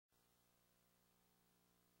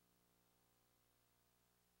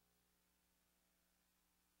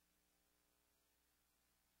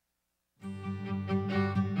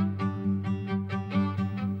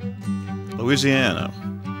Louisiana,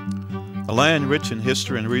 a land rich in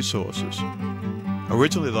history and resources.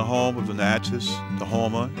 Originally the home of the Natchez, the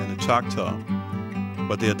Houma, and the Choctaw,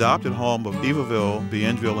 but the adopted home of Iberville,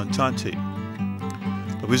 Bienville, and Tonti.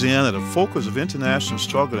 Louisiana, the focus of international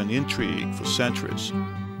struggle and intrigue for centuries,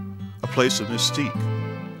 a place of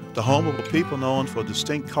mystique, the home of a people known for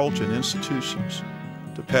distinct culture and institutions,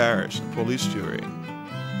 the parish and police jury.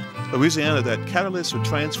 Louisiana, that catalyst for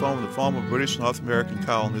transforming the former British North American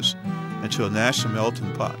colonies into a national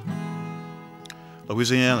melting pot.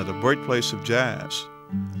 Louisiana, the birthplace of jazz,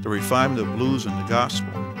 the refinement of blues and the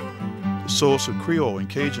gospel, the source of Creole and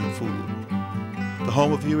Cajun food, the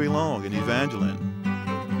home of Huey Long and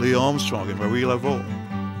Evangeline, Lee Armstrong and Marie Laveau.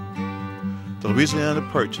 The Louisiana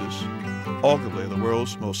Purchase, arguably the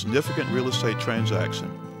world's most significant real estate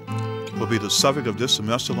transaction, will be the subject of this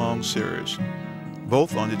semester-long series,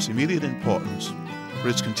 both on its immediate importance but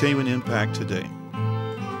its continuing impact today.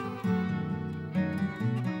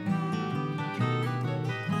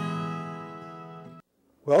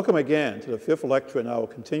 Welcome again to the fifth lecture in our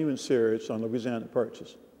continuing series on Louisiana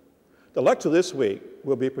Purchase. The lecture this week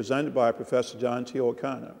will be presented by Professor John T.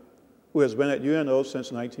 O'Connor, who has been at UNO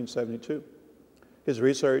since 1972. His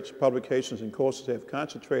research, publications, and courses have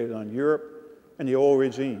concentrated on Europe and the old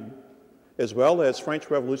regime, as well as French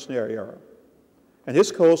Revolutionary era. In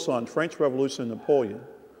his course on French Revolution and Napoleon,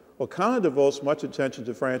 O'Connor devotes much attention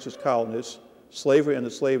to France's colonists, slavery, and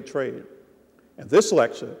the slave trade. In this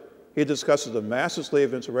lecture, he discusses the massive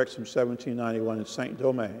slave insurrection of 1791 in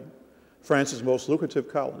Saint-Domingue, France's most lucrative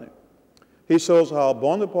colony. He shows how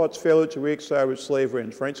Bonaparte's failure to reestablish slavery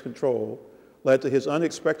in French control led to his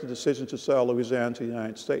unexpected decision to sell Louisiana to the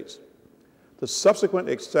United States. The subsequent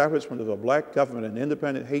establishment of a black government in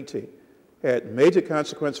independent Haiti had major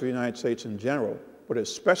consequences for the United States in general, but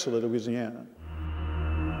especially Louisiana.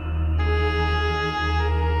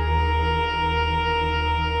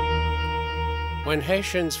 When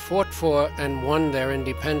Haitians fought for and won their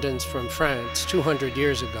independence from France 200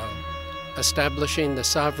 years ago, establishing the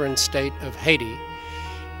sovereign state of Haiti,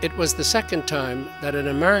 it was the second time that an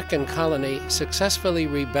American colony successfully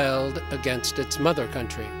rebelled against its mother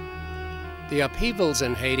country. The upheavals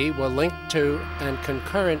in Haiti were linked to and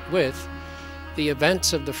concurrent with the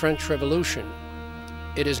events of the French Revolution.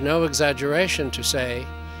 It is no exaggeration to say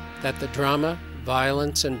that the drama,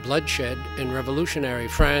 violence, and bloodshed in revolutionary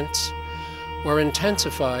France were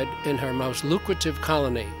intensified in her most lucrative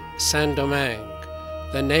colony, Saint-Domingue,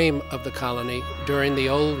 the name of the colony during the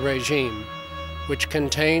old regime, which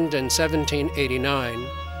contained in 1789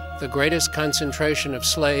 the greatest concentration of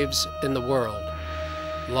slaves in the world.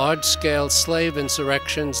 Large-scale slave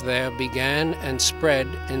insurrections there began and spread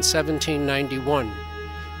in 1791,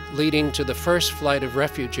 leading to the first flight of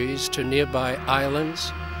refugees to nearby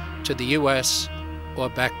islands, to the U.S., or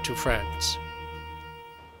back to France.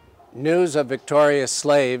 News of victorious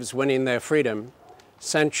slaves winning their freedom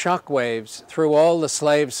sent shockwaves through all the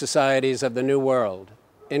slave societies of the New World,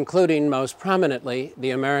 including most prominently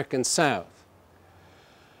the American South.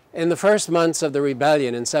 In the first months of the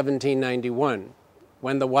rebellion in 1791,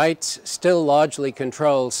 when the whites still largely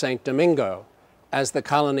controlled St. Domingo, as the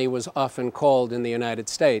colony was often called in the United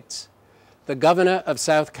States, the governor of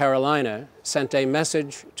South Carolina sent a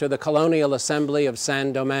message to the Colonial Assembly of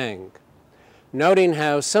Saint-Domingue, noting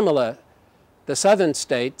how similar the southern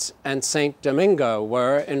states and St. Domingo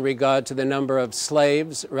were in regard to the number of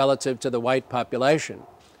slaves relative to the white population,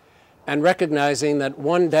 and recognizing that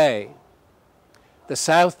one day the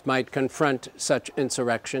South might confront such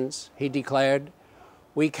insurrections, he declared,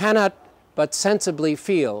 "We cannot but sensibly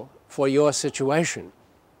feel for your situation."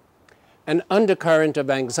 An undercurrent of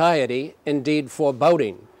anxiety, indeed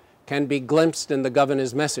foreboding, can be glimpsed in the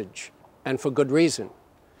governor's message, and for good reason.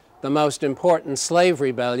 The most important slave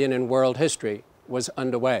rebellion in world history was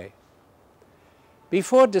underway.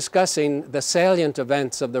 Before discussing the salient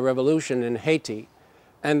events of the revolution in Haiti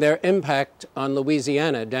and their impact on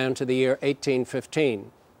Louisiana down to the year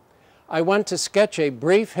 1815, I want to sketch a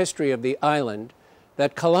brief history of the island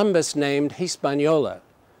that Columbus named Hispaniola,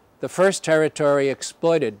 the first territory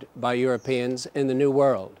exploited by Europeans in the New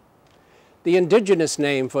World. The indigenous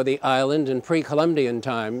name for the island in pre-Columbian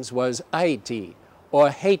times was Haiti, or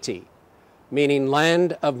Haiti, meaning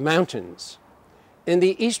land of mountains. In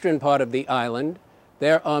the eastern part of the island,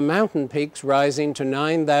 there are mountain peaks rising to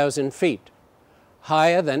 9,000 feet,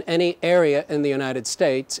 higher than any area in the United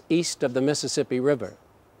States east of the Mississippi River.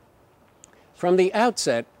 From the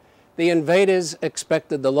outset, the invaders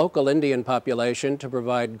expected the local Indian population to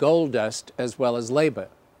provide gold dust as well as labor.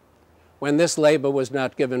 When this labor was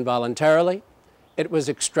not given voluntarily, it was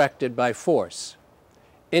extracted by force.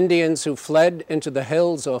 Indians who fled into the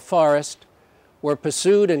hills or forest were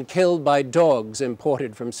pursued and killed by dogs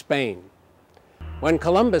imported from Spain. When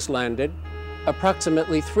Columbus landed,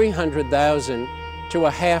 approximately 300,000 to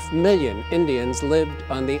 500,000 Indians lived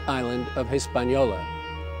on the island of Hispaniola.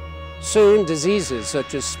 Soon, diseases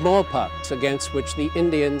such as smallpox, against which the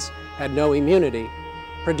Indians had no immunity,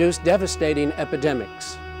 produced devastating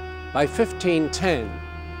epidemics. By 1510,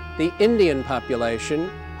 the Indian population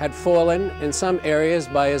had fallen in some areas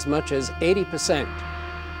by as much as 80%,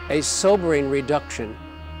 a sobering reduction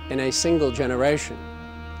in a single generation.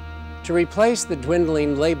 To replace the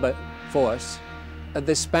dwindling labor force,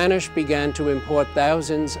 the Spanish began to import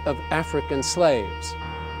thousands of African slaves,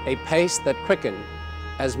 a pace that quickened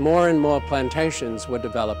as more and more plantations were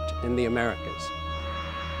developed in the Americas.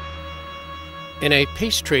 In a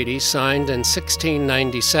peace treaty signed in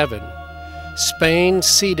 1697, Spain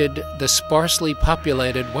ceded the sparsely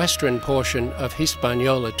populated western portion of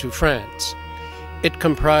Hispaniola to France. It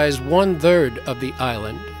comprised 1/3 of the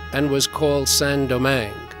island and was called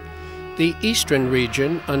Saint-Domingue. The eastern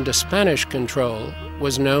region, under Spanish control,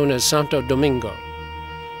 was known as Santo Domingo.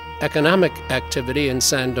 Economic activity in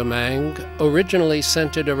Saint-Domingue originally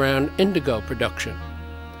centered around indigo production.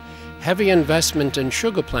 Heavy investment in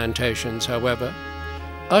sugar plantations, however,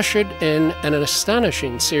 ushered in an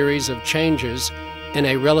astonishing series of changes in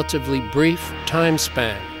a relatively brief time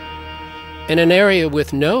span. In an area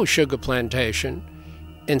with no sugar plantation,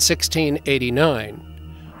 in 1689,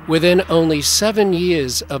 within only 7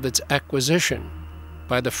 years of its acquisition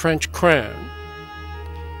by the French crown,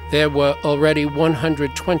 there were already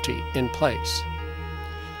 120 in place.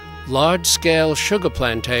 Large-scale sugar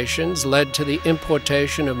plantations led to the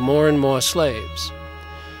importation of more and more slaves.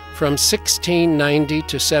 From 1690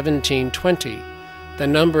 to 1720, the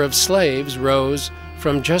number of slaves rose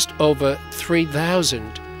from just over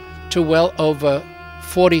 3,000 to well over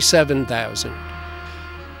 47,000.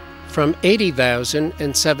 From 80,000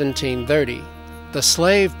 in 1730, the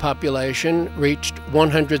slave population reached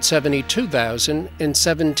 172,000 in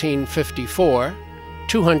 1754,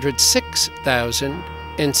 206,000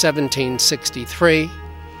 in 1763,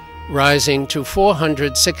 rising to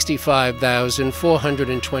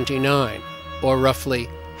 465,429, or roughly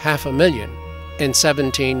 500,000, in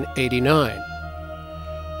 1789.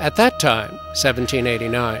 At that time,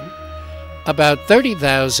 1789, about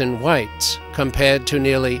 30,000 whites compared to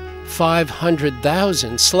nearly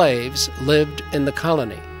 500,000 slaves lived in the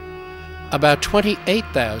colony. About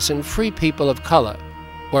 28,000 free people of color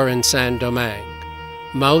were in Saint-Domingue.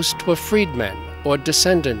 Most were freedmen or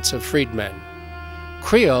descendants of freedmen.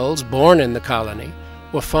 Creoles born in the colony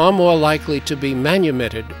were far more likely to be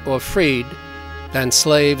manumitted or freed than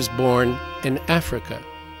slaves born in Africa.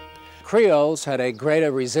 Creoles had a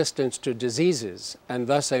greater resistance to diseases and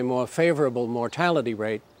thus a more favorable mortality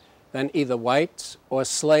rate than either whites or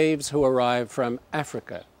slaves who arrived from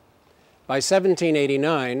Africa. By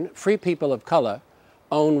 1789, free people of color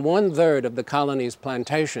owned 1/3 of the colony's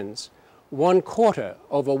plantations, 1/4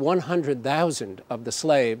 over 100,000 of the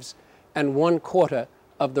slaves, and 1/4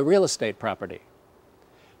 of the real estate property.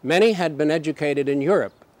 Many had been educated in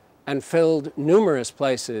Europe and filled numerous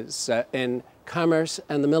places in commerce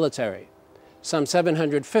and the military. Some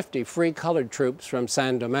 750 free colored troops from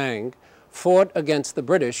Saint-Domingue fought against the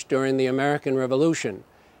British during the American Revolution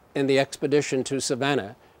in the expedition to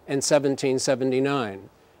Savannah in 1779,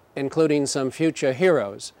 including some future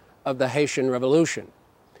heroes of the Haitian Revolution.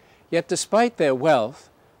 Yet despite their wealth,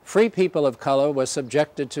 free people of color were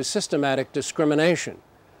subjected to systematic discrimination,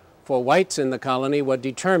 for whites in the colony were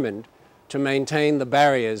determined to maintain the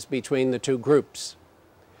barriers between the two groups.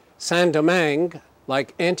 Saint-Domingue,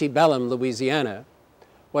 like antebellum Louisiana,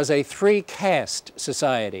 was a three-caste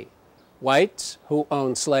society: whites who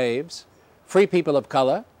owned slaves, free people of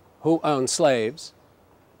color who owned slaves,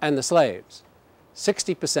 and the slaves,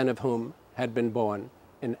 60% of whom had been born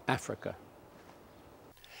in Africa.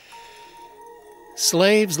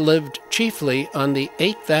 Slaves lived chiefly on the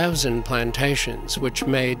 8,000 plantations which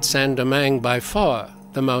made Saint-Domingue by far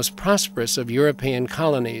the most prosperous of European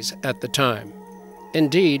colonies at the time.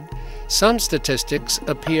 Indeed, some statistics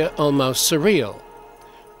appear almost surreal.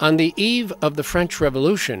 On the eve of the French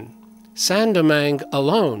Revolution, Saint-Domingue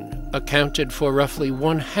alone accounted for roughly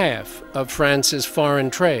 1/2 of France's foreign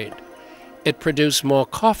trade. It produced more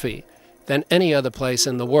coffee than any other place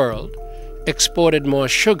in the world, exported more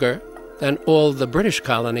sugar than all the British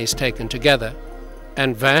colonies taken together,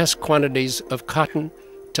 and vast quantities of cotton,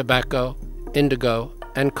 tobacco, indigo,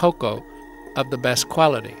 and cocoa of the best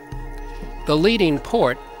quality. The leading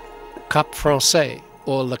port, Cap Français,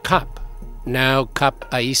 or Le Cap, now Cap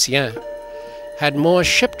Haitien, had more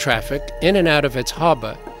ship traffic in and out of its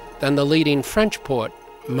harbor than the leading French port,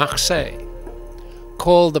 Marseille.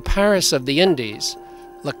 Called the Paris of the Indies,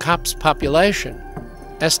 Le Cap's population,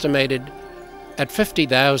 estimated at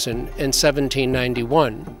 50,000 in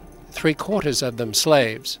 1791, three-quarters of them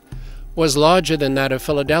slaves, was larger than that of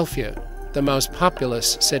Philadelphia, the most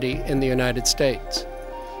populous city in the United States.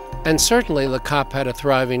 And certainly Le Cap had a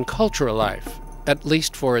thriving cultural life, at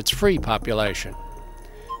least for its free population.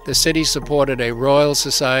 The city supported a Royal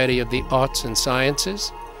Society of the Arts and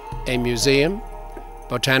Sciences, a museum,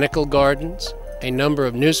 botanical gardens, a number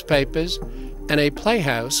of newspapers, and a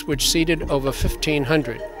playhouse which seated over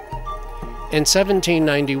 1,500. In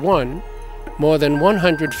 1791, more than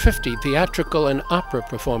 150 theatrical and opera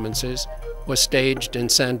performances were staged in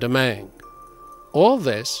Saint-Domingue. All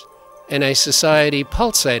this in a society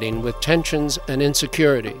pulsating with tensions and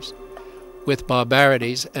insecurities, with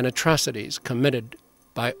barbarities and atrocities committed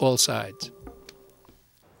by all sides.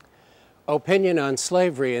 Opinion on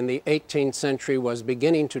slavery in the 18th century was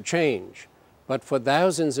beginning to change, but for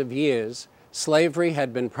thousands of years, slavery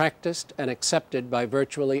had been practiced and accepted by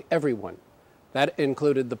virtually everyone. That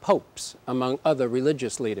included the popes, among other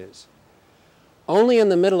religious leaders. Only in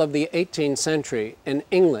the middle of the 18th century, in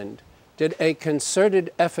England, did a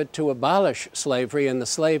concerted effort to abolish slavery and the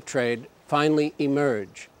slave trade finally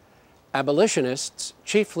emerge. Abolitionists,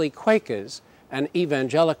 chiefly Quakers and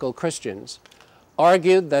evangelical Christians,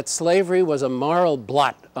 argued that slavery was a moral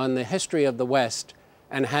blot on the history of the West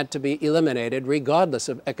and had to be eliminated regardless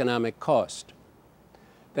of economic cost.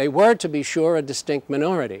 They were, to be sure, a distinct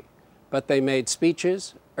minority, but they made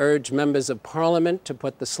speeches, urged members of Parliament to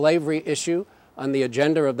put the slavery issue on the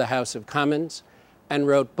agenda of the House of Commons, and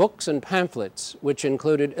wrote books and pamphlets which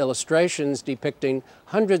included illustrations depicting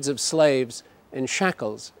hundreds of slaves in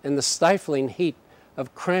shackles in the stifling heat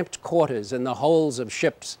of cramped quarters in the holds of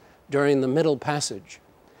ships during the Middle Passage.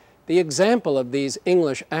 The example of these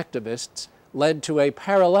English activists led to a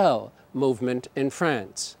parallel movement in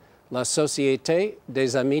France, La Société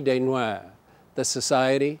des Amis des Noirs, the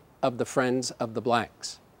Society of the Friends of the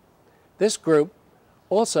Blacks. This group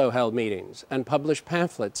also held meetings and published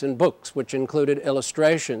pamphlets and books which included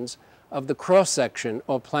illustrations of the cross-section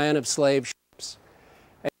or plan of slave ships.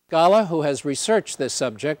 A scholar who has researched this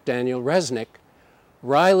subject, Daniel Resnick,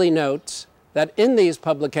 wryly notes that in these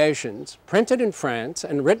publications, printed in France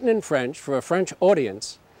and written in French for a French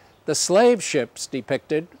audience, the slave ships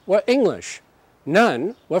depicted were English.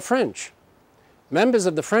 None were French. Members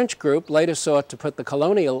of the French group later sought to put the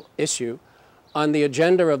colonial issue on the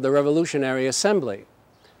agenda of the Revolutionary Assembly,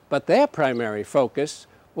 but their primary focus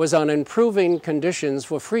was on improving conditions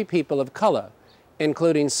for free people of color,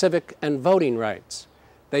 including civic and voting rights.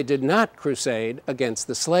 They did not crusade against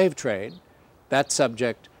the slave trade. That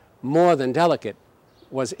subject, more than delicate,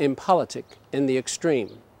 was impolitic in the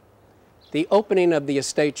extreme. The opening of the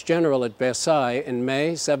Estates General at Versailles in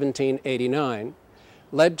May 1789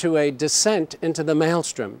 led to a descent into the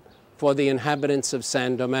maelstrom for the inhabitants of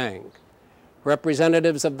Saint-Domingue.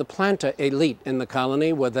 Representatives of the planter elite in the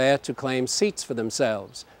colony were there to claim seats for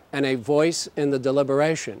themselves and a voice in the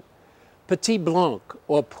deliberation. Petits Blancs,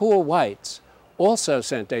 or poor whites, also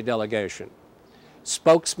sent a delegation.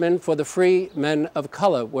 Spokesmen for the free men of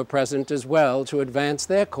color were present as well to advance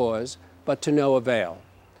their cause, but to no avail.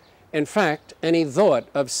 In fact, any thought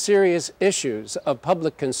of serious issues of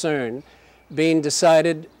public concern being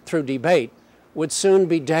decided through debate would soon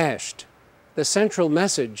be dashed. The central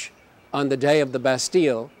message on the day of the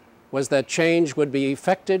Bastille was that change would be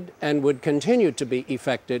effected and would continue to be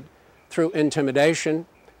effected through intimidation,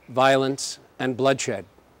 violence, and bloodshed.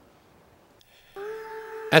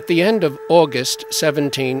 At the end of August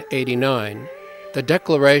 1789, the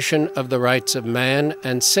Declaration of the Rights of Man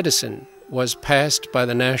and Citizen was passed by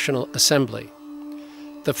the National Assembly.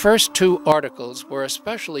 The first two articles were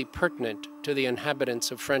especially pertinent to the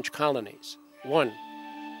inhabitants of French colonies. 1.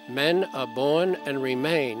 Men are born and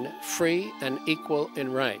remain free and equal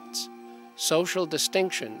in rights. Social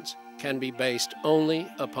distinctions can be based only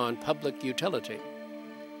upon public utility.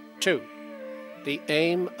 2. The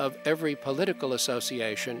aim of every political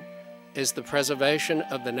association is the preservation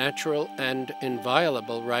of the natural and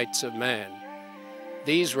inviolable rights of man.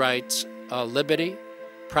 These rights are liberty,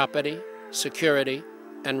 property, security,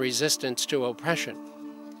 and resistance to oppression.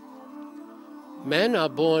 Men are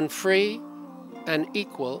born free and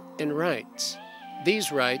equal in rights.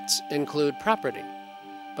 These rights include property,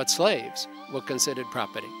 but slaves were considered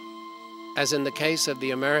property. As in the case of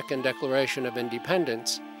the American Declaration of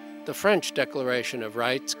Independence, the French Declaration of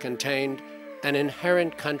Rights contained an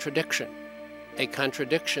inherent contradiction, a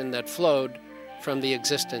contradiction that flowed from the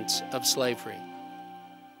existence of slavery.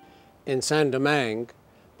 In Saint-Domingue,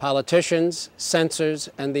 politicians, censors,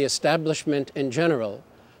 and the establishment in general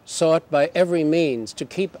sought by every means to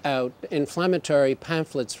keep out inflammatory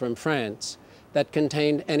pamphlets from France that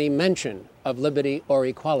contained any mention of liberty or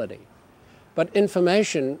equality. But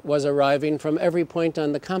information was arriving from every point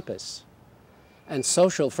on the compass, and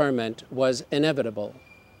social ferment was inevitable.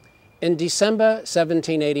 In December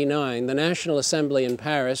 1789, the National Assembly in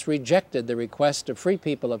Paris rejected the request of free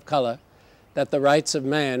people of color that the rights of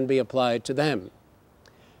man be applied to them.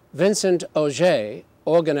 Vincent Auger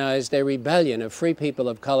organized a rebellion of free people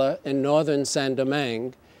of color in northern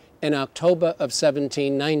Saint-Domingue in October of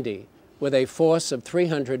 1790 with a force of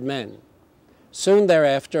 300 men. Soon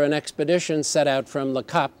thereafter, an expedition set out from Le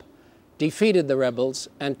Cap, defeated the rebels,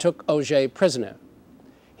 and took Auger prisoner.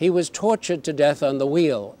 He was tortured to death on the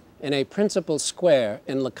wheel in a principal square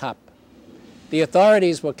in Le Cap. The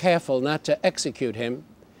authorities were careful not to execute him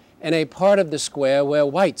in a part of the square where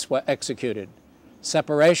whites were executed.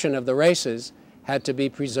 Separation of the races had to be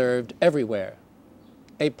preserved everywhere.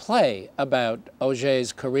 A play about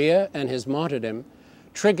Auger's career and his martyrdom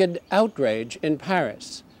triggered outrage in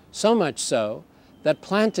Paris, so much so that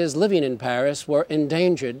planters living in Paris were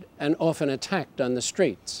endangered and often attacked on the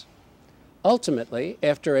streets. Ultimately,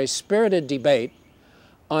 after a spirited debate,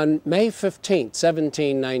 on May 15,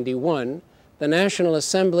 1791, the National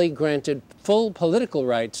Assembly granted full political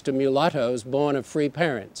rights to mulattoes born of free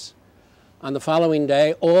parents. On the following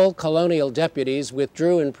day, all colonial deputies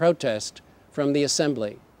withdrew in protest from the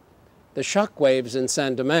Assembly. The shockwaves in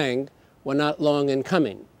Saint-Domingue were not long in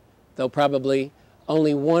coming, though probably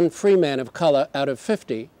only one free man of color out of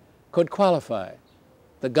 50 could qualify.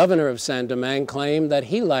 The governor of Saint-Domingue claimed that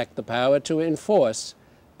he lacked the power to enforce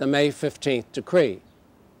the May 15th decree.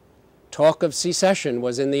 Talk of secession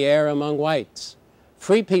was in the air among whites.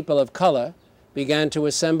 Free people of color began to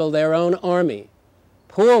assemble their own army.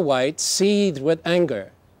 Poor whites seethed with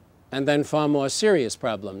anger, and then far more serious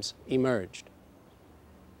problems emerged.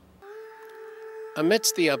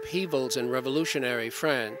 Amidst the upheavals in revolutionary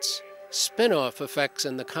France, spin-off effects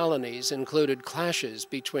in the colonies included clashes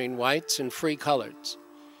between whites and free coloreds.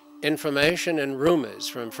 Information and rumors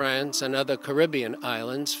from France and other Caribbean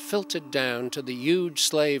islands filtered down to the huge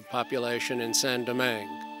slave population in Saint-Domingue.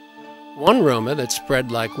 One rumor that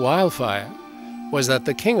spread like wildfire was that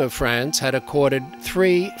the King of France had accorded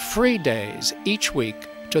 3 free days each week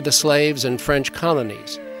to the slaves in French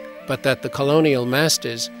colonies, but that the colonial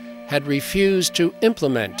masters had refused to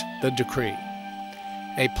implement the decree.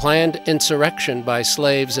 A planned insurrection by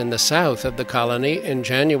slaves in the south of the colony in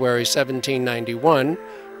January 1791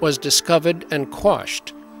 was discovered and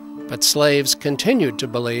quashed, but slaves continued to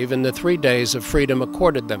believe in the 3 days of freedom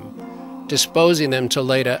accorded them, disposing them to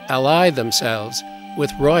later ally themselves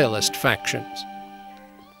with royalist factions.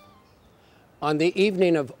 On the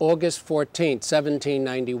evening of August 14,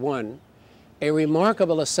 1791, a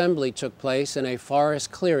remarkable assembly took place in a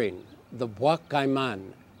forest clearing, the Bois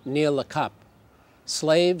Caiman, near Le Cap.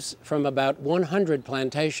 Slaves from about 100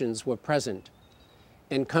 plantations were present,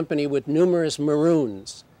 in company with numerous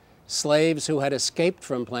maroons, slaves who had escaped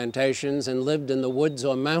from plantations and lived in the woods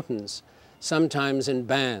or mountains, sometimes in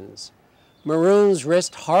bands. Maroons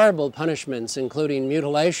risked horrible punishments, including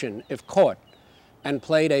mutilation, if caught, and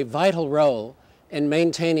played a vital role in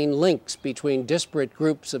maintaining links between disparate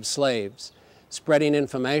groups of slaves, spreading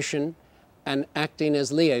information, and acting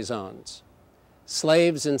as liaisons.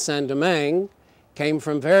 Slaves in Saint-Domingue came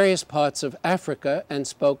from various parts of Africa and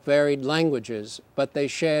spoke varied languages, but they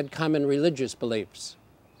shared common religious beliefs.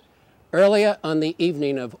 Earlier on the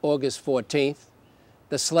evening of August 14th,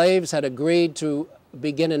 the slaves had agreed to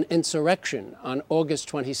begin an insurrection on August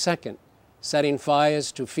 22nd, setting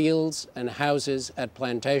fires to fields and houses at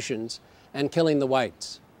plantations and killing the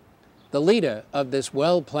whites. The leader of this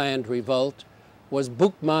well-planned revolt was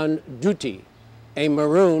Boukman Douti, a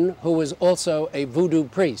Maroon who was also a voodoo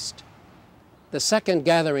priest. The second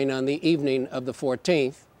gathering on the evening of the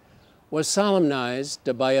 14th was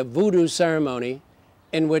solemnized by a voodoo ceremony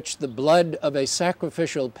in which the blood of a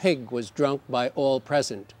sacrificial pig was drunk by all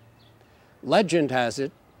present. Legend has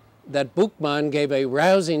it that Boukman gave a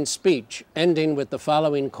rousing speech ending with the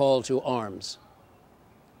following call to arms.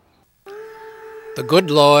 The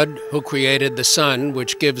good Lord, who created the sun,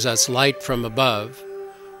 which gives us light from above,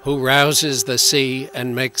 who rouses the sea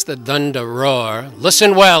and makes the thunder roar,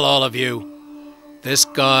 listen well, all of you. This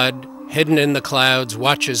God, hidden in the clouds,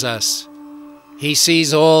 watches us. He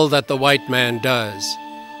sees all that the white man does.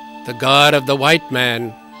 The God of the white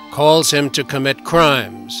man calls him to commit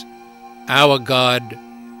crimes. Our God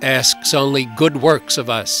asks only good works of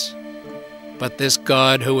us. But this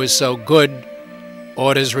God who is so good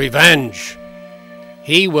orders revenge.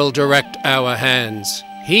 He will direct our hands.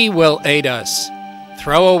 He will aid us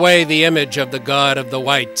Throw away the image of the God of the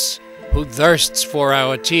whites, who thirsts for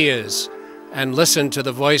our tears, and listen to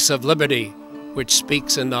the voice of liberty, which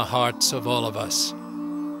speaks in the hearts of all of us.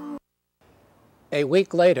 A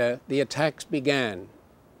week later, the attacks began.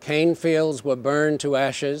 Cane fields were burned to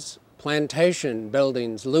ashes, plantation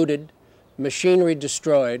buildings looted, machinery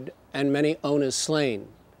destroyed, and many owners slain.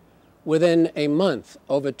 Within a month,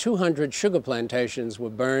 over 200 sugar plantations were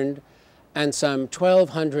burned and some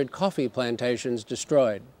 1,200 coffee plantations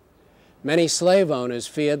destroyed. Many slave owners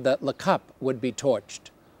feared that Le Cap would be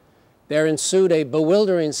torched. There ensued a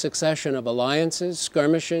bewildering succession of alliances,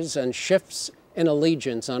 skirmishes, and shifts in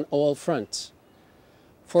allegiance on all fronts.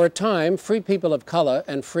 For a time, free people of color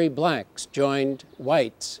and free blacks joined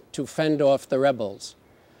whites to fend off the rebels.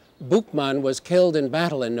 Boukman was killed in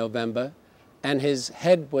battle in November, and his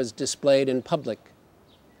head was displayed in public.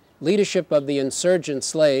 Leadership of the insurgent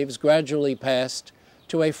slaves gradually passed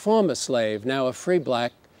to a former slave, now a free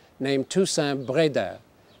black, named Toussaint Breda,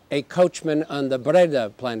 a coachman on the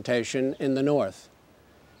Breda plantation in the north.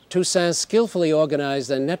 Toussaint skillfully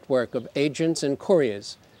organized a network of agents and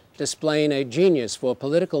couriers, displaying a genius for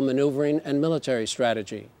political maneuvering and military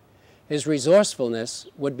strategy. His resourcefulness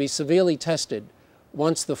would be severely tested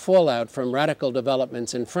once the fallout from radical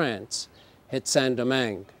developments in France hit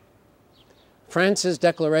Saint-Domingue. France's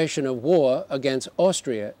declaration of war against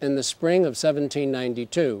Austria in the spring of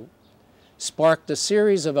 1792 sparked a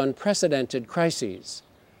series of unprecedented crises: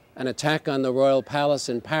 an attack on the royal palace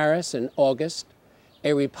in Paris in August,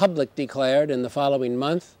 a republic declared in the following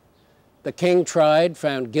month, the king tried,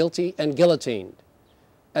 found guilty, and guillotined.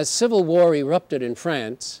 As civil war erupted in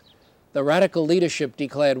France, the radical leadership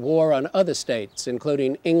declared war on other states,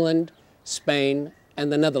 including England, Spain, and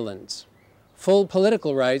the Netherlands. Full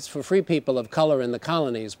political rights for free people of color in the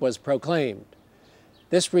colonies was proclaimed.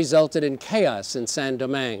 This resulted in chaos in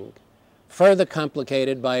Saint-Domingue, further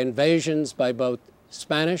complicated by invasions by both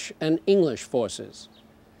Spanish and English forces.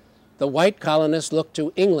 The white colonists looked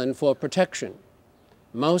to England for protection.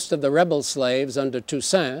 Most of the rebel slaves under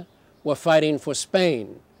Toussaint were fighting for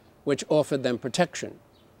Spain, which offered them protection.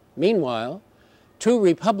 Meanwhile, two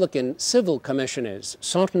Republican civil commissioners,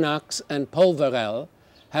 Sonthonax and Polverel,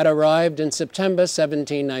 had arrived in September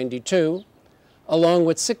 1792, along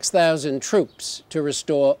with 6,000 troops to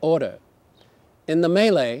restore order. In the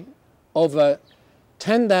melee, over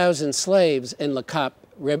 10,000 slaves in Le Cap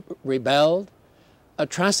rebelled.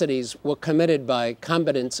 Atrocities were committed by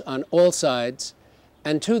combatants on all sides,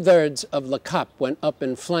 and 2/3 of Le Cap went up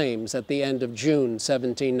in flames at the end of June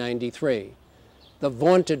 1793. The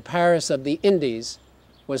vaunted Paris of the Indies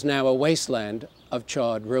was now a wasteland of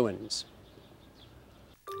charred ruins.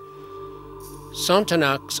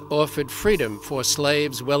 Sonthonax offered freedom for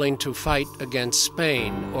slaves willing to fight against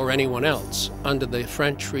Spain or anyone else under the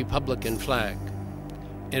French Republican flag.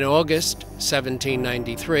 In August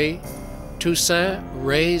 1793, Toussaint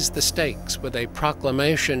raised the stakes with a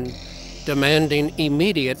proclamation demanding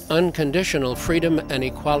immediate unconditional freedom and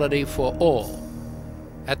equality for all.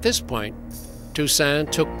 At this point,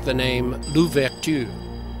 Toussaint took the name L'Ouverture,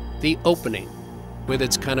 the opening, with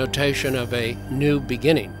its connotation of a new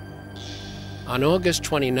beginning. On August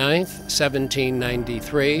 29,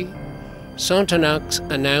 1793, Sonthonax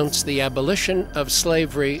announced the abolition of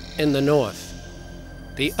slavery in the North.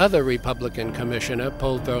 The other Republican commissioner,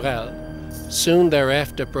 Polverel, soon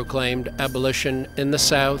thereafter proclaimed abolition in the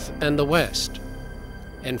South and the West.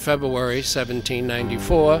 In February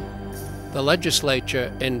 1794, the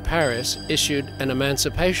legislature in Paris issued an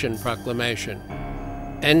Emancipation Proclamation,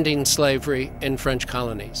 ending slavery in French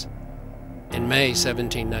colonies. In May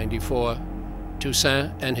 1794,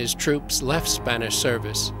 Toussaint and his troops left Spanish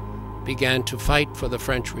service, began to fight for the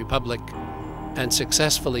French Republic, and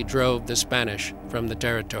successfully drove the Spanish from the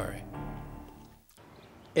territory.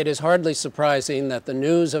 It is hardly surprising that the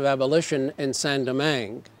news of abolition in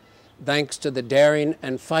Saint-Domingue, thanks to the daring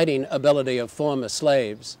and fighting ability of former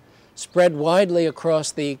slaves, spread widely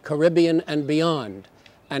across the Caribbean and beyond,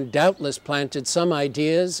 and doubtless planted some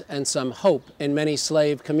ideas and some hope in many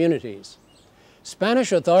slave communities.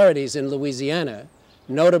 Spanish authorities in Louisiana,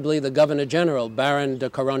 notably the Governor General, Baron de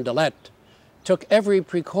Carondelet, took every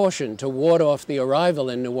precaution to ward off the arrival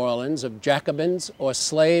in New Orleans of Jacobins or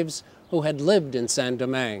slaves who had lived in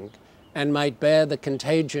Saint-Domingue and might bear the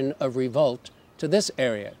contagion of revolt to this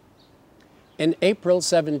area. In April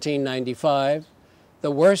 1795, the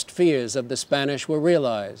worst fears of the Spanish were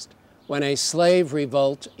realized when a slave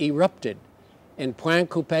revolt erupted in Pointe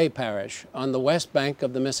Coupée Parish on the west bank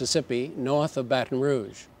of the Mississippi, north of Baton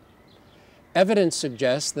Rouge. Evidence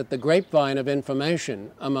suggests that the grapevine of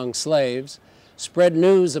information among slaves spread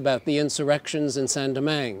news about the insurrections in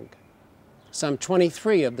Saint-Domingue. Some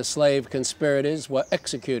 23 of the slave conspirators were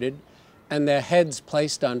executed and their heads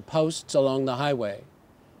placed on posts along the highway.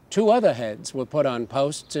 2 other heads were put on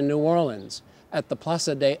posts in New Orleans at the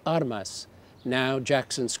Plaza de Armas, now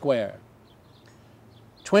Jackson Square.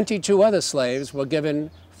 22 other slaves were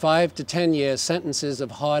given 5 to 10-year sentences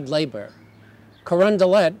of hard labor.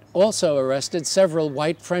 Carondelet also arrested several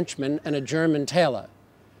white Frenchmen and a German tailor.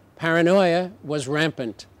 Paranoia was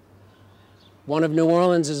rampant. One of New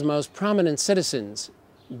Orleans' most prominent citizens,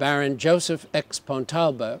 Baron Joseph X.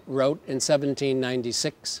 Pontalba, wrote in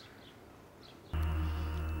 1796,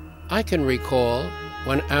 "I can recall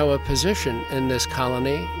when our position in this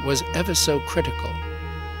colony was ever so critical,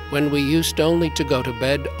 when we used only to go to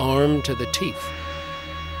bed armed to the teeth.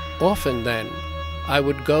 Often then, I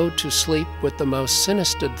would go to sleep with the most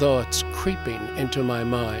sinister thoughts creeping into my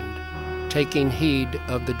mind, taking heed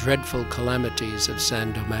of the dreadful calamities of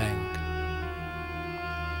Saint-Domingue."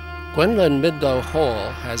 Gwendolyn Midlow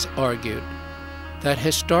Hall has argued that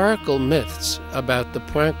historical myths about the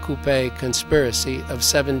Point Coupé conspiracy of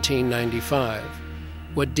 1795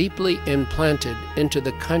 were deeply implanted into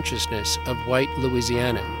the consciousness of white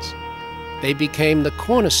Louisianans. They became the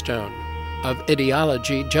cornerstone of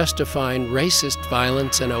ideology justifying racist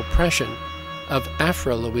violence and oppression of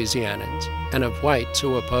Afro-Louisianans and of whites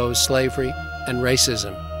who opposed slavery and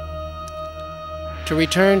racism. To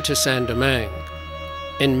return to Saint-Domingue,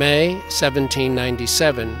 in May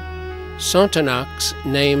 1797, Sonthonax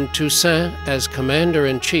named Toussaint as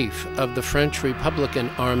commander-in-chief of the French Republican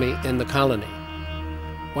Army in the colony.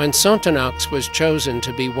 When Sonthonax was chosen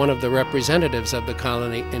to be one of the representatives of the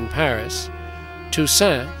colony in Paris,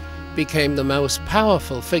 Toussaint became the most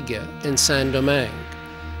powerful figure in Saint-Domingue,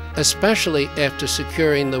 especially after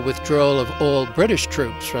securing the withdrawal of all British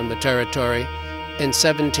troops from the territory in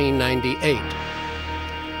 1798.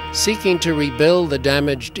 Seeking to rebuild the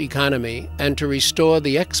damaged economy and to restore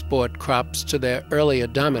the export crops to their earlier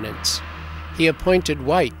dominance, he appointed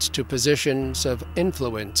whites to positions of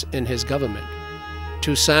influence in his government.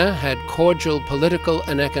 Toussaint had cordial political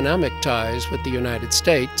and economic ties with the United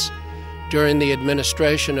States during the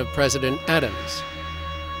administration of President Adams,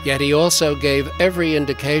 yet he also gave every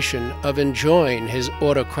indication of enjoying his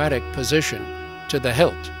autocratic position to the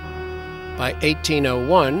hilt. By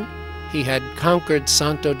 1801, he had conquered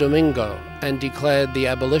Santo Domingo and declared the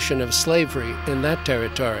abolition of slavery in that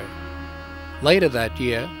territory. Later that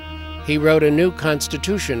year, he wrote a new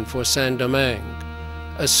constitution for Saint-Domingue,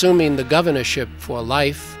 assuming the governorship for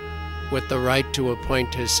life with the right to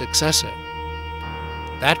appoint his successor.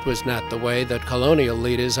 That was not the way that colonial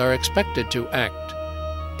leaders are expected to act.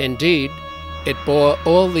 Indeed, it bore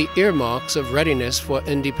all the earmarks of readiness for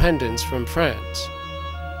independence from France.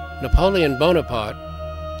 Napoleon Bonaparte,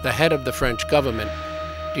 the head of the French government,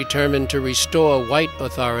 determined to restore white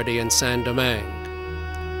authority in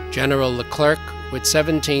Saint-Domingue. General Leclerc, with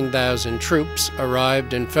 17,000 troops,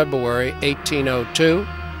 arrived in February 1802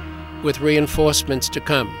 with reinforcements to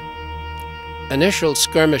come. Initial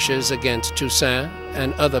skirmishes against Toussaint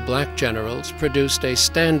and other black generals produced a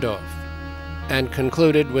standoff and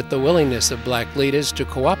concluded with the willingness of black leaders to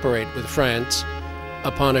cooperate with France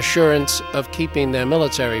upon assurance of keeping their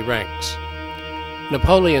military ranks.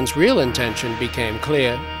 Napoleon's real intention became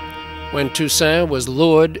clear when Toussaint was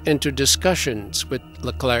lured into discussions with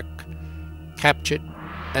Leclerc, captured,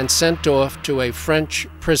 and sent off to a French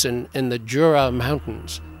prison in the Jura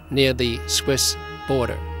Mountains near the Swiss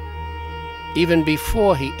border. Even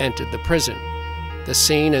before he entered the prison, the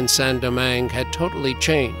scene in Saint-Domingue had totally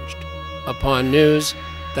changed upon news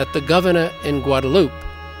that the governor in Guadeloupe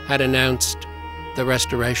had announced the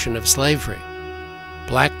restoration of slavery.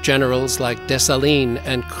 Black generals like Dessalines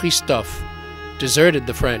and Christophe deserted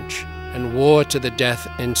the French, and war to the death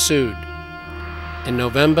ensued. In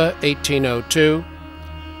November 1802,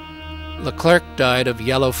 Leclerc died of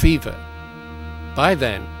yellow fever. By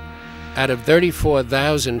then, out of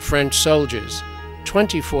 34,000 French soldiers,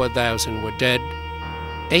 24,000 were dead,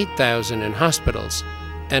 8,000 in hospitals,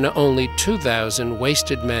 and only 2,000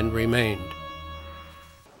 wasted men remained.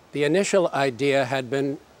 The initial idea had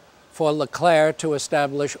been for Leclerc to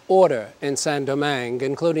establish order in Saint-Domingue,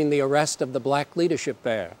 including the arrest of the black leadership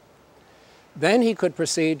there. Then he could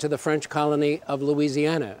proceed to the French colony of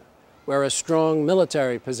Louisiana, where a strong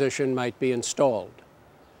military position might be installed.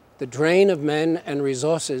 The drain of men and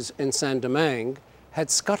resources in Saint-Domingue had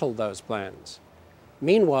scuttled those plans.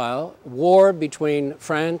 Meanwhile, war between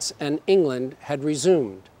France and England had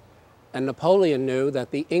resumed, and Napoleon knew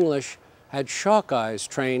that the English had shark eyes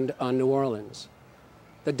trained on New Orleans.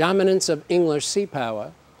 The dominance of English sea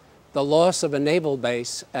power, the loss of a naval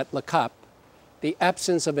base at Le Cap, the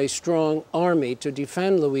absence of a strong army to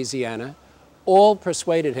defend Louisiana all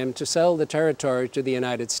persuaded him to sell the territory to the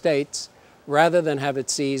United States rather than have it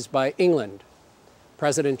seized by England.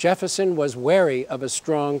 President Jefferson was wary of a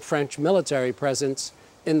strong French military presence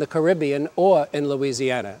in the Caribbean or in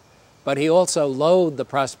Louisiana, but he also loathed the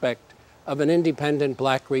prospect of an independent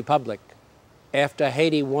black republic. After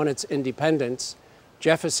Haiti won its independence,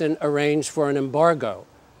 Jefferson arranged for an embargo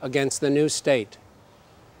against the new state.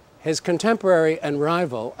 His contemporary and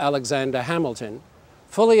rival, Alexander Hamilton,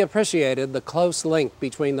 fully appreciated the close link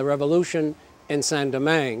between the revolution in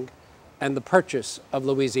Saint-Domingue and the purchase of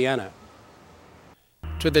Louisiana.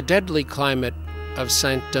 To the deadly climate of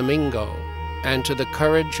Saint Domingo and to the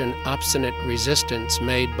courage and obstinate resistance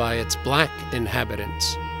made by its black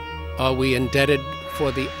inhabitants are we indebted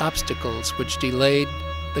for the obstacles which delayed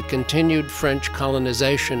the continued French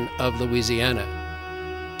colonization of Louisiana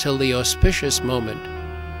till the auspicious moment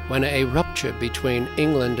when a rupture between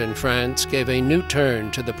England and France gave a new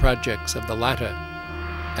turn to the projects of the latter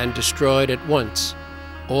and destroyed at once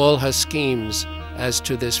all her schemes as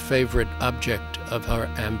to this favorite object of her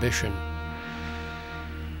ambition.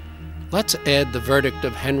 Let's add the verdict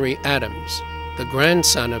of Henry Adams, the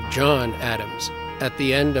grandson of John Adams, at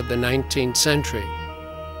the end of the 19th century.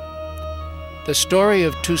 The story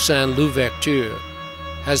of Toussaint Louverture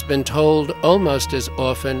has been told almost as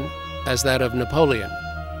often as that of Napoleon,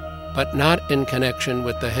 but not in connection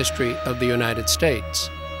with the history of the United States,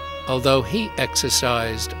 although he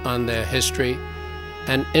exercised on their history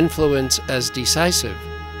an influence as decisive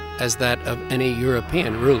as that of any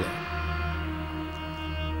European ruler.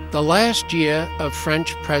 The last year of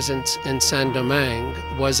French presence in Saint-Domingue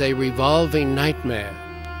was a revolving nightmare,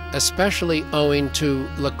 especially owing to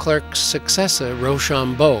Leclerc's successor,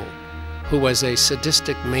 Rochambeau, who was a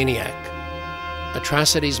sadistic maniac.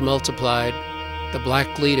 Atrocities multiplied, the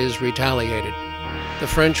black leaders retaliated. The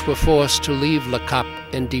French were forced to leave Le Cap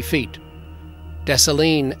in defeat.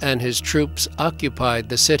 Dessalines and his troops occupied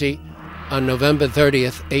the city on November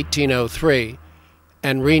 30th, 1803,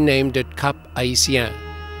 and renamed it Cap Haitien.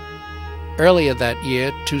 Earlier that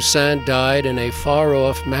year, Toussaint died in a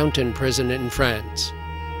far-off mountain prison in France.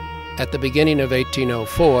 At the beginning of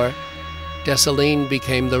 1804, Dessalines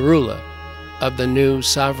became the ruler of the new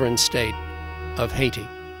sovereign state of Haiti.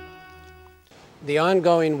 The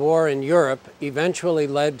ongoing war in Europe eventually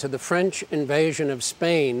led to the French invasion of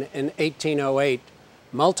Spain in 1808,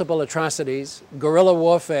 multiple atrocities, guerrilla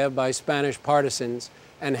warfare by Spanish partisans,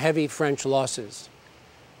 and heavy French losses.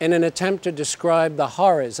 In an attempt to describe the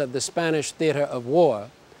horrors of the Spanish theater of war,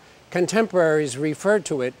 contemporaries referred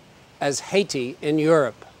to it as Haiti in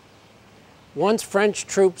Europe. Once French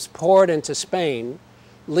troops poured into Spain,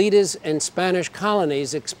 leaders in Spanish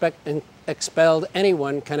colonies expelled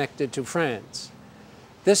anyone connected to France.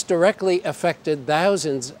 This directly affected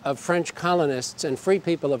thousands of French colonists and free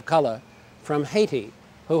people of color from Haiti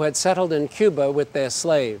who had settled in Cuba with their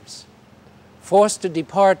slaves. Forced to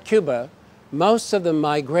depart Cuba, most of them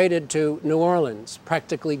migrated to New Orleans,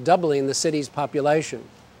 practically doubling the city's population.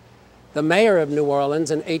 The mayor of New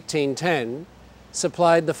Orleans in 1810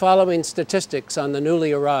 supplied the following statistics on the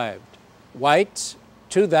newly arrived. Whites,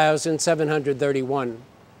 2,731.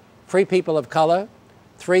 Free people of color,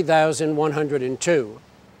 3,102.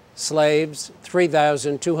 Slaves,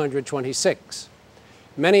 3,226.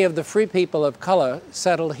 Many of the free people of color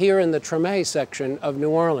settled here in the Treme section of New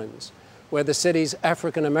Orleans, where the city's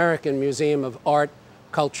African American Museum of Art,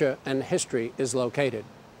 Culture, and History is located.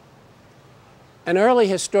 An early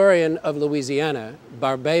historian of Louisiana,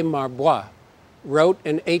 Barbé Marbois, wrote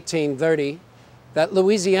in 1830 that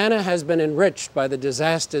Louisiana has been enriched by the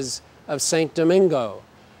disasters of Saint Domingo,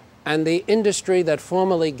 and the industry that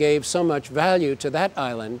formerly gave so much value to that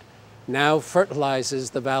island now fertilizes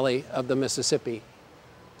the valley of the Mississippi.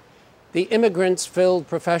 The immigrants filled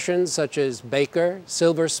professions such as baker,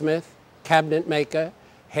 silversmith, cabinet maker,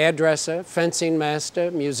 hairdresser, fencing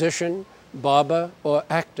master, musician, barber, or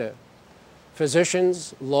actor.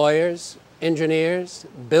 Physicians, lawyers, engineers,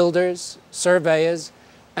 builders, surveyors,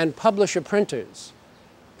 and publisher-printers.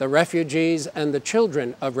 The refugees and the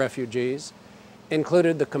children of refugees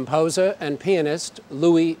included the composer and pianist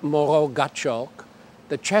Louis Moreau-Gottschalk,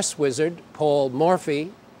 the chess wizard Paul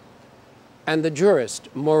Morphy, and the jurist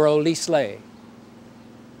Moreau Lisley.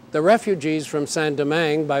 The refugees from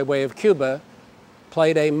Saint-Domingue by way of Cuba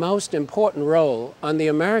played a most important role on the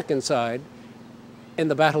American side in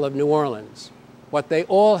the Battle of New Orleans. What they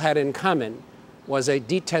all had in common was a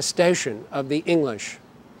detestation of the English.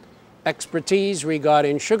 Expertise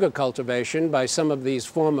regarding sugar cultivation by some of these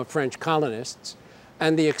former French colonists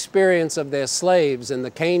and the experience of their slaves in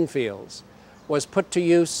the cane fields was put to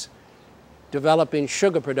use developing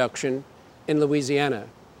sugar production in Louisiana.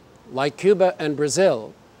 like Cuba and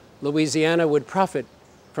Brazil, Louisiana would profit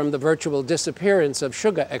from the virtual disappearance of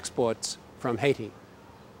sugar exports from Haiti.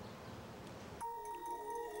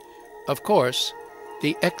 Of course,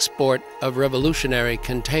 the export of revolutionary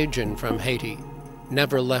contagion from Haiti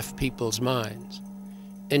never left people's minds.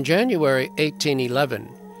 In January 1811,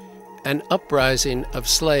 an uprising of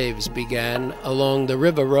slaves began along the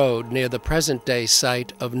river road near the present-day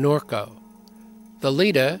site of Norco. The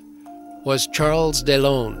leader was Charles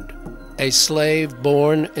Delonde, a slave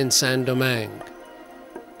born in Saint-Domingue.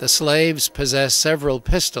 The slaves possessed several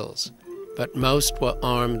pistols, but most were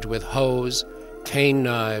armed with hoes, cane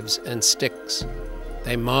knives, and sticks.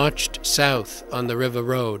 They marched south on the river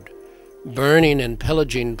road, burning and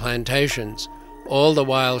pillaging plantations, all the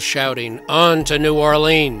while shouting, "On to New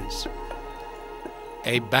Orleans!"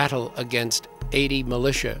 A battle against 80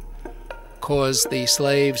 militia caused the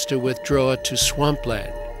slaves to withdraw to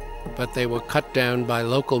swampland, but they were cut down by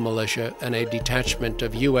local militia and a detachment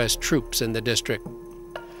of U.S. troops in the district.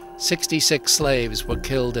 66 slaves were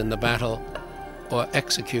killed in the battle or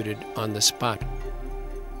executed on the spot.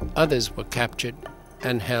 Others were captured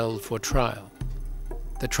and held for trial.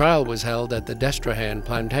 The trial was held at the Destrehan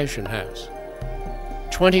Plantation House.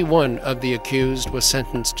 21 of the accused were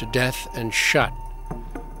sentenced to death and shot.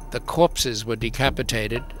 The corpses were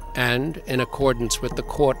decapitated and, in accordance with the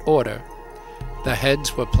court order, the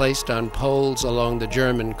heads were placed on poles along the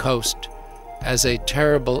German coast as a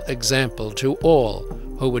terrible example to all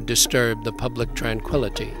who would disturb the public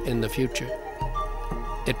tranquility in the future.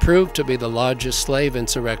 It proved to be the largest slave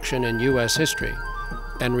insurrection in U.S. history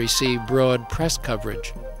and received broad press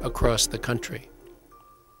coverage across the country.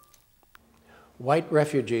 White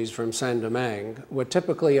refugees from Saint-Domingue were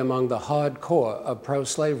typically among the hardcore of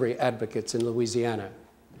pro-slavery advocates in Louisiana.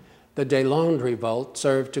 The Delonde revolt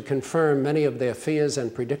served to confirm many of their fears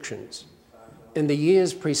and predictions. In the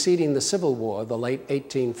years preceding the Civil War, the late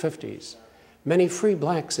 1850s, many free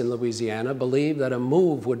blacks in Louisiana believed that a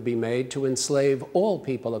move would be made to enslave all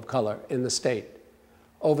people of color in the state.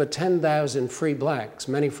 Over 10,000 free blacks,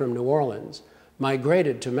 many from New Orleans,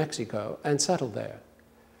 migrated to Mexico and settled there.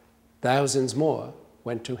 Thousands more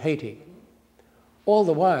went to Haiti. All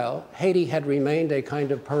the while, Haiti had remained a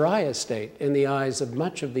kind of pariah state in the eyes of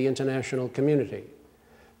much of the international community.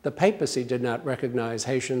 The papacy did not recognize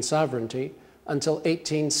Haitian sovereignty until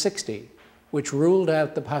 1860, which ruled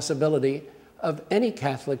out the possibility of any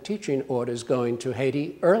Catholic teaching orders going to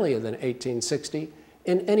Haiti earlier than 1860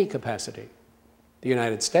 in any capacity. The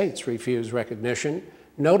United States refused recognition,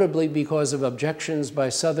 notably because of objections by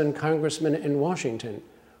Southern congressmen in Washington,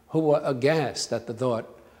 who were aghast at the thought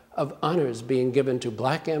of honors being given to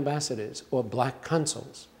black ambassadors or black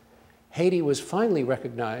consuls. Haiti was finally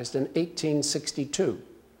recognized in 1862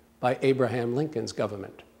 by Abraham Lincoln's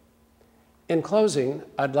government. In closing,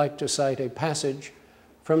 I'd like to cite a passage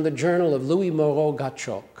from the journal of Louis Moreau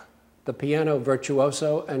Gottschalk, the piano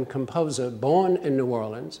virtuoso and composer born in New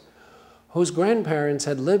Orleans, whose grandparents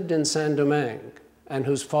had lived in Saint-Domingue and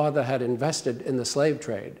whose father had invested in the slave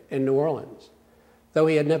trade in New Orleans. Though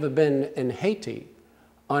he had never been in Haiti,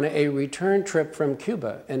 on a return trip from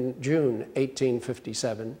Cuba in June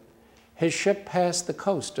 1857, his ship passed the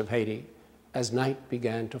coast of Haiti as night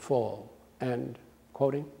began to fall. And,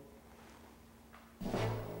 quoting,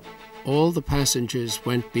 "All the passengers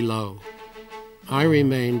went below. I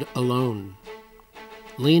remained alone.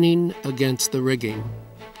 Leaning against the rigging,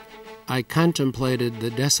 I contemplated the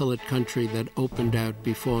desolate country that opened out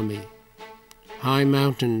before me. High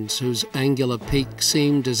mountains whose angular peaks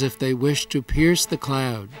seemed as if they wished to pierce the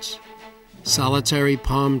clouds, solitary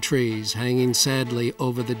palm trees hanging sadly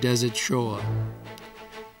over the desert shore,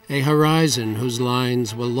 a horizon whose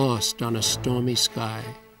lines were lost on a stormy sky.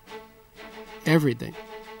 Everything,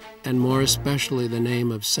 and more especially the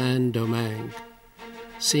name of Saint-Domingue,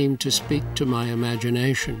 seemed to speak to my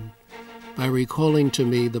imagination by recalling to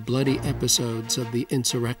me the bloody episodes of the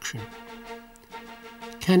insurrection.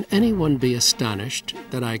 Can anyone be astonished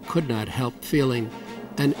that I could not help feeling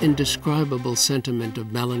an indescribable sentiment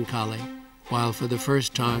of melancholy while for the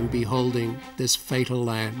first time beholding this fatal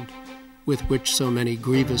land with which so many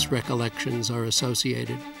grievous recollections are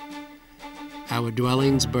associated? Our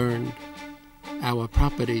dwellings burned, our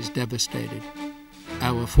properties devastated,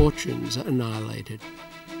 our fortunes annihilated.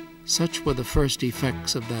 Such were the first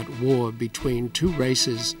effects of that war between two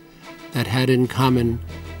races that had in common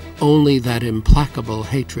only that implacable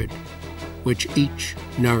hatred which each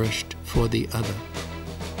nourished for the other.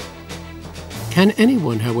 Can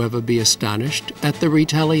anyone, however, be astonished at the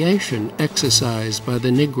retaliation exercised by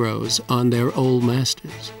the Negroes on their old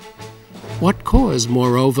masters? What cause,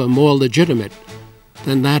 moreover, more legitimate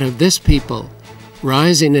than that of this people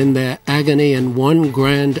rising in their agony in one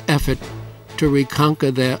grand effort to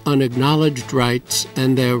reconquer their unacknowledged rights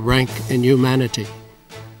and their rank in humanity.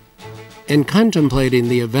 In contemplating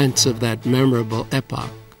the events of that memorable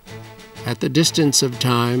epoch, at the distance of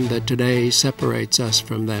time that today separates us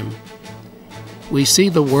from them, we see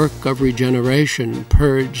the work of regeneration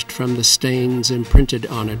purged from the stains imprinted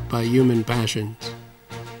on it by human passions.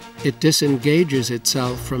 It disengages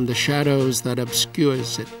itself from the shadows that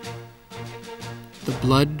obscures it. The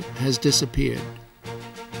blood has disappeared.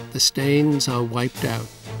 The stains are wiped out.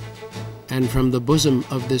 And from the bosom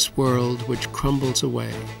of this world which crumbles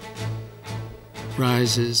away,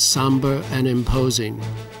 rises somber and imposing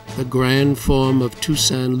the grand form of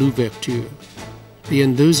Toussaint Louverture, the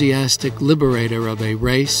enthusiastic liberator of a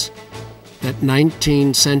race that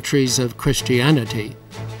 19 centuries of Christianity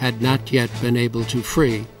had not yet been able to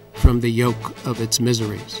free from the yoke of its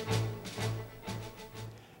miseries.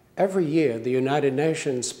 Every year, the United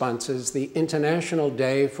Nations sponsors the International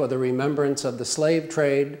Day for the Remembrance of the Slave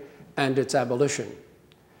Trade and its Abolition.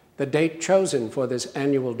 The date chosen for this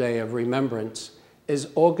annual Day of Remembrance is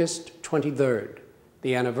August 23rd,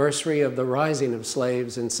 the anniversary of the rising of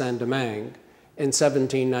slaves in Saint-Domingue in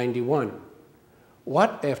 1791.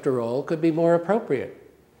 What, after all, could be more appropriate?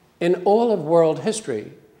 In all of world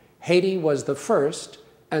history, Haiti was the first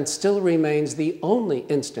and still remains the only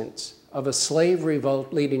instance of a slave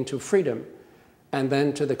revolt leading to freedom and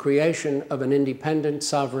then to the creation of an independent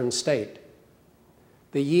sovereign state.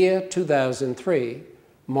 The year 2003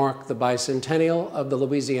 marked the bicentennial of the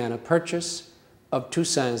Louisiana Purchase, of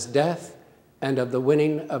Toussaint's death, and of the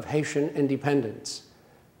winning of Haitian independence.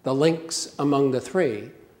 The links among the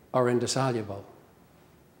three are indissoluble.